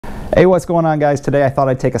Hey, what's going on, guys? Today I thought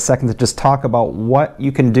I'd take a second to just talk about what you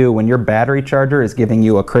can do when your battery charger is giving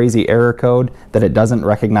you a crazy error code that it doesn't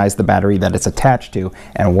recognize the battery that it's attached to,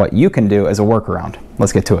 and what you can do as a workaround.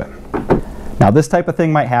 Let's get to it. Now, this type of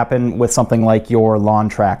thing might happen with something like your lawn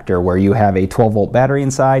tractor, where you have a 12-volt battery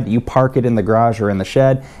inside, you park it in the garage or in the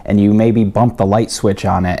shed, and you maybe bump the light switch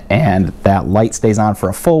on it, and that light stays on for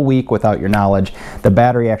a full week without your knowledge. The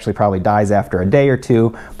battery actually probably dies after a day or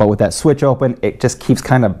two, but with that switch open, it just keeps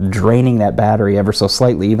kind of draining that battery ever so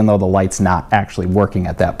slightly, even though the light's not actually working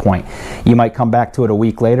at that point. You might come back to it a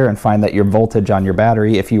week later and find that your voltage on your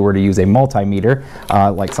battery, if you were to use a multimeter,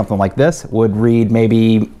 like something like this, would read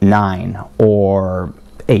maybe 9 or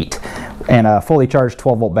 8, and a fully charged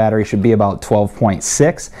 12-volt battery should be about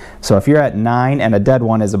 12.6. so if you're at 9, and a dead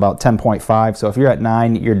one is about 10.5, so if you're at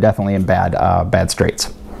 9, you're definitely in bad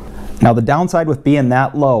straits. Now, the downside with being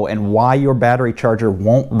that low and why your battery charger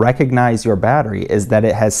won't recognize your battery is that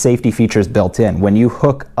it has safety features built in. When you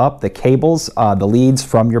hook up the cables, the leads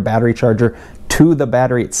from your battery charger to the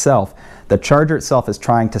battery itself, the charger itself is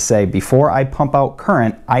trying to say, before I pump out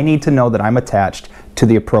current, I need to know that I'm attached to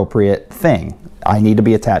the appropriate thing. I need to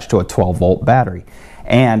be attached to a 12-volt battery.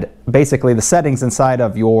 And basically the settings inside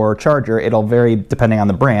of your charger, it'll vary depending on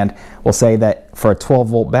the brand, will say that for a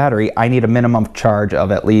 12-volt battery, I need a minimum charge of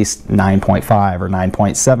at least 9.5 or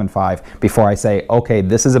 9.75 before I say, okay,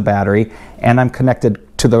 this is a battery and I'm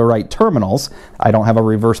connected to the right terminals. I don't have a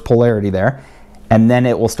reverse polarity there. And then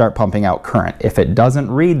it will start pumping out current. If it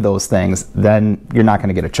doesn't read those things, then you're not going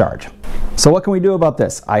to get a charge. So what can we do about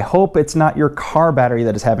this? I hope it's not your car battery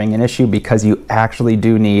that is having an issue, because you actually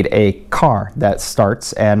do need a car that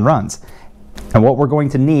starts and runs. And what we're going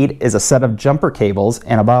to need is a set of jumper cables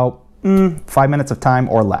in about 5 minutes of time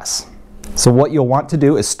or less. So what you'll want to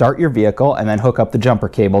do is start your vehicle and then hook up the jumper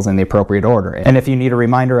cables in the appropriate order. And if you need a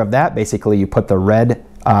reminder of that, basically you put the red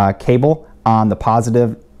cable on the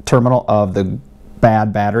positive terminal of the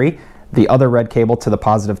bad battery, the other red cable to the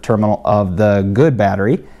positive terminal of the good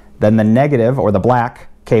battery, then the negative or the black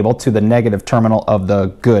cable to the negative terminal of the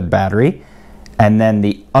good battery, and then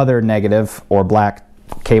the other negative or black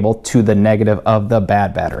cable to the negative of the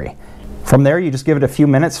bad battery. From there, you just give it a few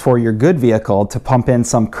minutes for your good vehicle to pump in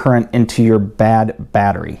some current into your bad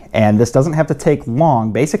battery. And this doesn't have to take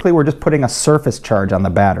long. Basically, we're just putting a surface charge on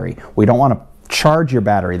the battery. We don't want to charge your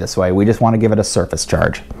battery this way. We just want to give it a surface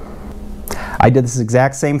charge. I did this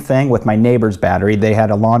exact same thing with my neighbor's battery. They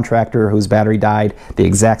had a lawn tractor whose battery died the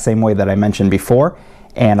exact same way that I mentioned before,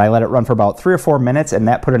 and I let it run for about 3 or 4 minutes, and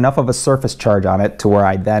that put enough of a surface charge on it to where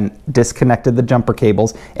I then disconnected the jumper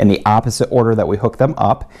cables in the opposite order that we hooked them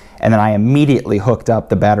up, and then I immediately hooked up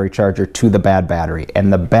the battery charger to the bad battery,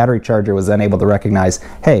 and the battery charger was then able to recognize,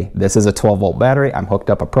 hey, this is a 12-volt battery, I'm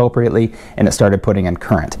hooked up appropriately, and it started putting in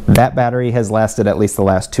current. That battery has lasted at least the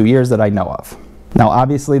last 2 years that I know of. Now,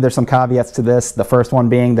 obviously, there's some caveats to this. The first one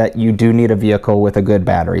being that you do need a vehicle with a good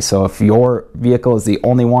battery. So if your vehicle is the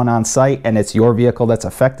only one on site and it's your vehicle that's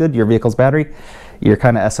affected, your vehicle's battery, you're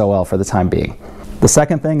kind of SOL for the time being. The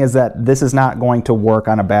second thing is that this is not going to work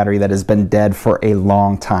on a battery that has been dead for a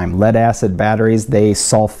long time. Lead acid batteries, they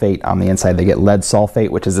sulfate on the inside. They get lead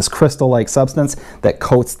sulfate, which is this crystal-like substance that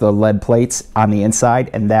coats the lead plates on the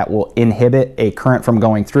inside, and that will inhibit a current from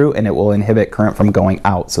going through, and it will inhibit current from going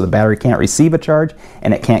out. So the battery can't receive a charge,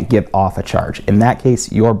 and it can't give off a charge. In that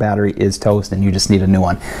case, your battery is toast, and you just need a new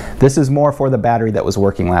one. This is more for the battery that was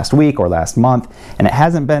working last week or last month, and it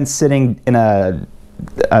hasn't been sitting in a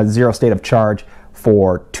zero state of charge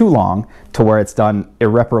for too long to where it's done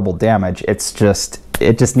irreparable damage. It just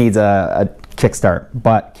needs a kickstart.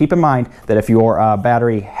 But keep in mind that if your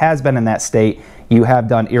battery has been in that state, you have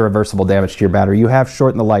done irreversible damage to your battery. You have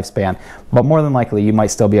shortened the lifespan, but more than likely you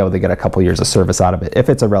might still be able to get a couple years of service out of it if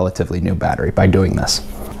it's a relatively new battery by doing this.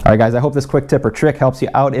 All right, guys, I hope this quick tip or trick helps you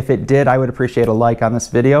out. If it did, I would appreciate a like on this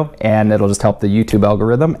video, and it'll just help the YouTube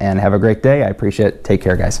algorithm. And have a great day. I appreciate it. Take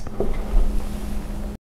care, guys.